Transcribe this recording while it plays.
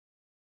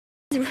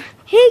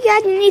Hey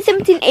guys, you need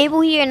 17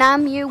 Abel here, and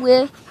I'm here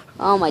with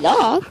my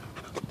dog.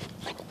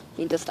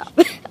 Need to stop.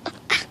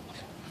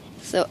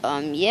 So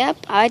yep,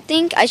 I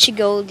think I should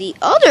go the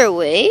other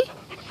way.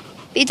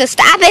 Need to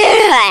stop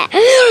it.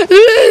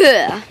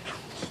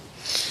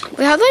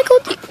 Wait, how do I go?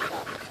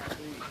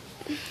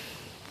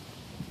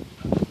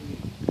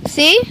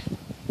 See?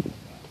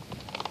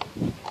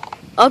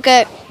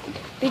 Okay.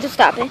 Need to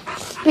stop it.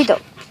 Pito.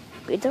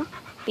 Pito.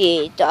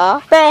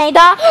 Pito.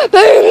 Pito.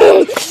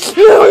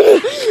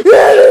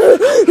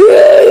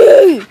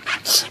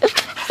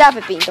 Stop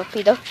it, Pinto.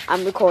 Pinto,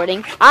 I'm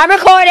recording. I'm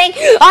recording,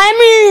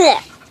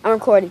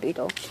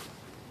 Pinto.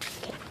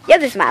 Okay. Yeah,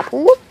 this is my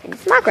pool, and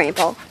it's my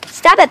grandpa.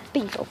 Stop it,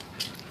 Pinto.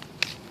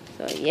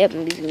 So, yep,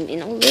 I'm zoom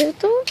in a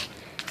little.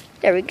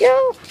 There we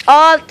go.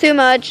 Oh, too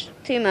much.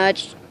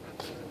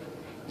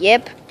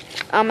 Yep.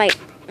 My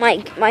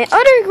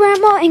other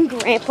grandma and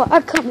grandpa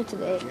are coming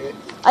today.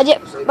 Oye,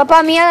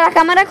 papá, mira la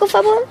cámara, por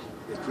favor.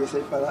 Empieza a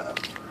ir para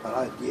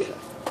la piedra.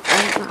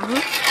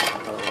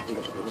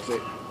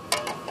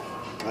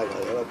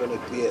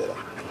 Piedra.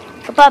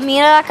 Papá,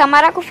 mira la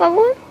cámara, por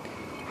favor.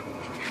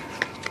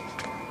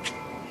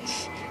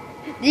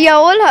 Diga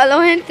hola a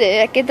la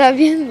gente que está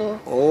viendo.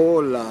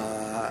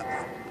 Hola,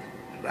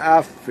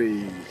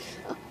 Rafi.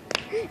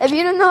 If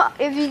you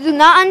do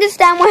not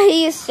understand what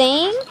he is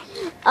saying,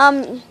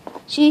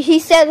 he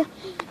said,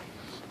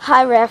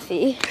 "Hi,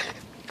 Rafi."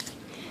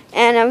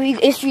 And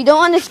if you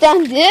don't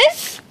understand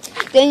this,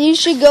 then you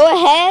should go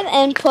ahead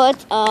and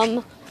put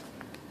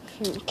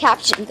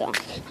captions on.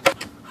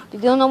 If you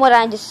don't know what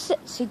I just said,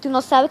 si tú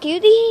no sabes que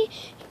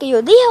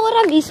yo dije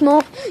ahora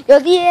mismo, yo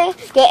dije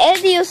que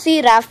él dijo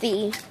sí,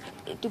 Rafi.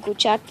 Tú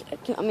escuchaste,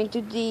 tú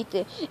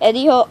dijiste, él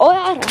dijo,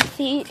 hola,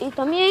 Rafi. Y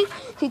también,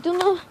 si tú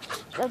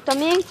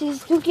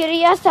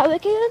querías saber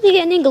que yo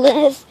dije en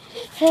inglés,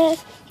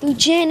 tú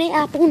tienes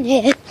a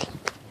poner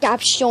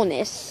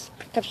capciones.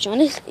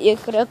 Capciones, yo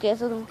creo que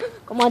eso es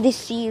como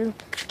decir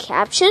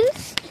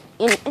captions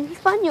en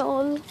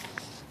español.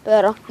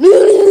 Pero,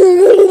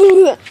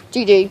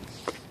 GG.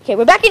 Okay,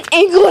 we're back in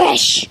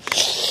English.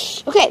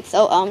 Okay,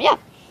 so, yeah.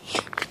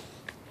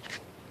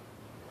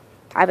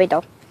 Hi,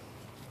 Beto.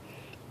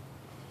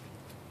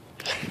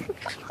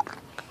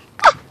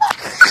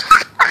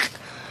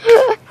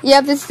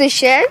 Yep, this is the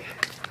shed.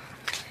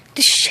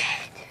 The shed.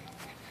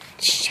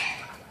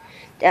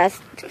 That's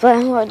the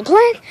plant,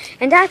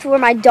 and that's where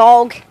my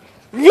dog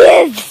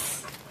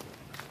lives.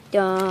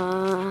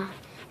 Duh.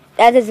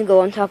 That doesn't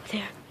go on top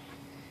there.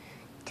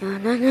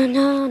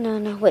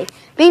 No. Wait.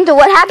 Pinto,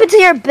 what happened to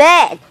your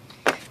bed?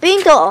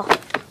 Pinto,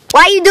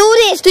 why you do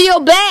this to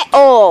your bed?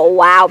 Oh,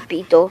 wow,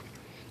 Pinto.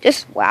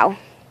 Just wow.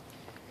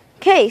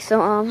 Okay,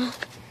 so,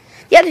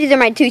 yep, these are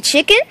my 2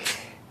 chickens.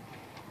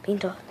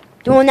 Pinto,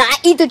 do not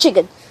eat the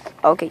chicken.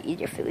 Okay, eat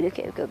your food.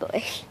 Okay, good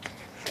boy.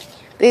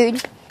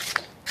 Food.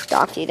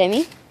 Dog food, I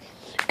mean.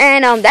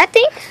 And, that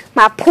thing,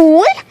 my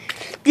pool.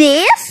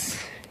 This.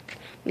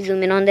 Let me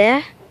zoom in on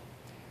there.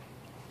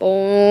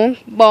 Boing,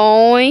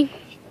 boing.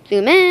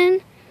 Zoom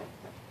in.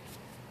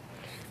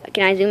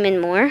 Can I zoom in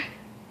more?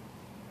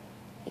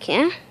 I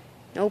can?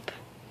 Nope.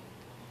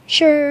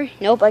 Sure.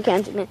 Nope, I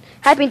can't zoom in.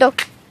 Hi, Pinto.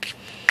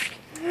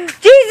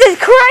 Jesus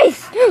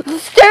Christ!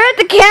 Stare at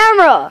the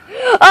camera!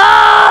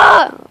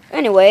 Ah!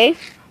 Anyway.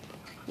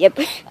 Yep.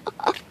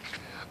 I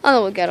don't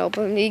know what got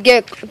open. You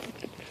get...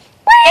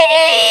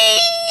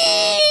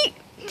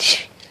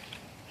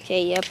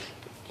 Okay, yep.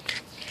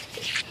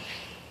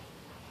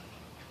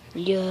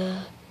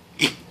 Yeah.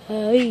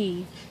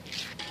 Hey.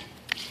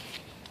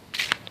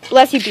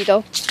 Bless you,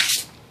 Pito.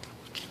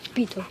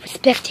 Pito,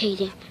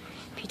 spectating.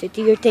 Pito,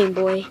 do your thing,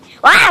 boy.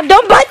 Ah!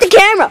 Don't bite the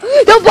camera!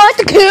 Don't bite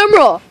the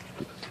camera!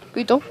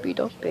 Pito.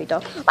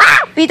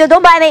 Ah! Pito,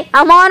 don't bite me!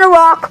 I'm on a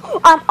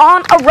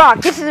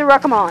rock! This is the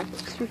rock I'm on.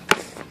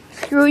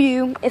 Screw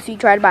you if you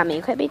try to bite me,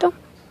 okay, Pito?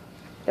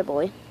 Good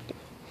boy.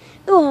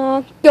 Go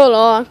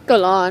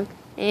on.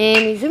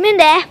 And we zoom in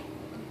there.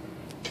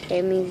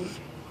 Okay,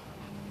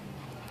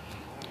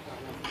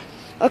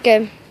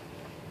 Okay.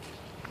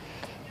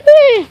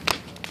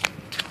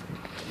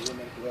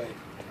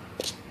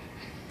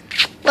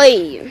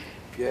 Wait.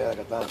 Piedra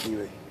que está aquí,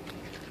 ve.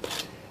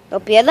 ¿Lo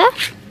piedra?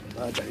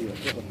 Ah, está arriba,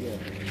 piedra.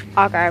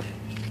 Okay.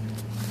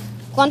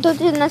 ¿Cuánto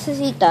te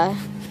necesitas?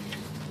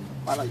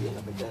 Para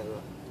llena, pequeño.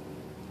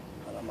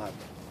 Para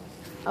mata.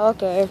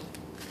 Okay.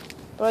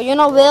 Pero yo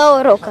no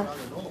veo roca.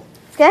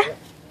 ¿Qué?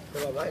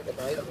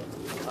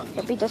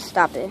 Repito,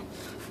 stop it.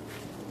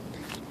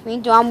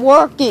 Pinto, I'm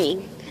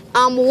working.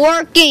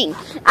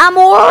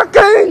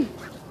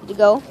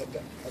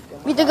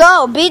 Need to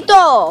go.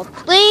 Pinto,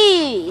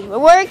 please. We're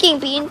working,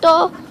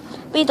 Pinto.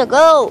 Pinto,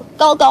 go.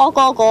 Go.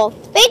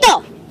 Pinto.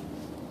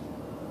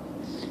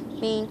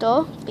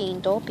 Pinto.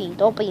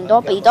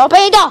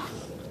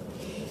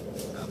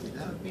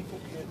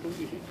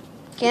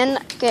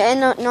 Que él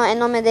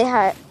no me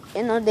deja,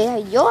 él no deja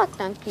yo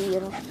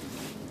tranquilo.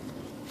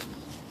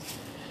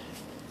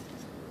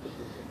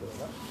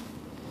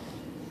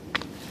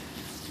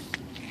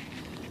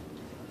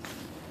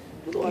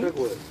 ¿Tú no vas a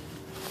recoger?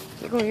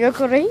 Yo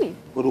corrí.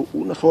 Pero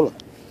una sola.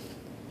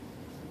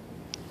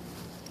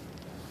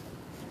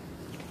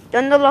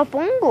 ¿Dónde lo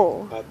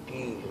pongo?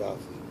 Aquí,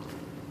 Rafi.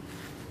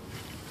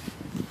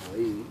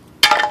 Ahí.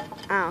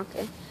 Ah,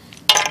 ok.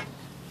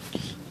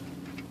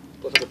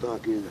 Cosas que están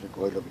aquí de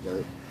recogerlo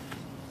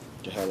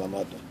que se la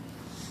mata.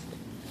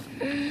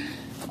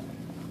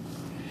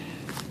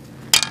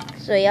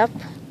 So, yep,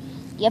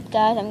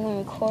 guys, I'm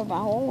going to record my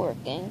whole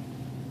working.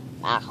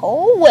 My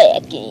whole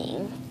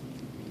working.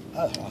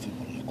 Ah, Rafi,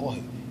 pero lo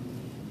coge.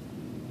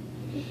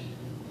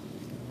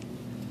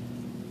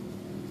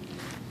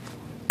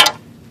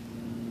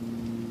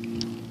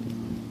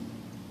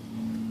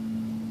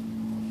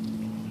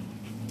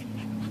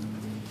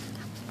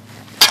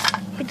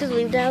 Just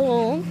leave that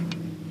alone.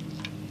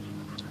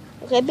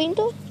 Okay,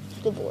 Pinto?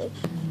 Good boy.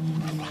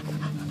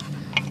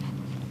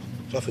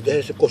 Rafi, deja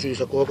ese coso y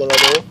se coge con la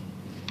dos.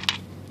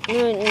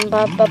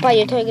 No, papá,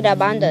 yo estoy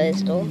grabando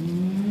esto.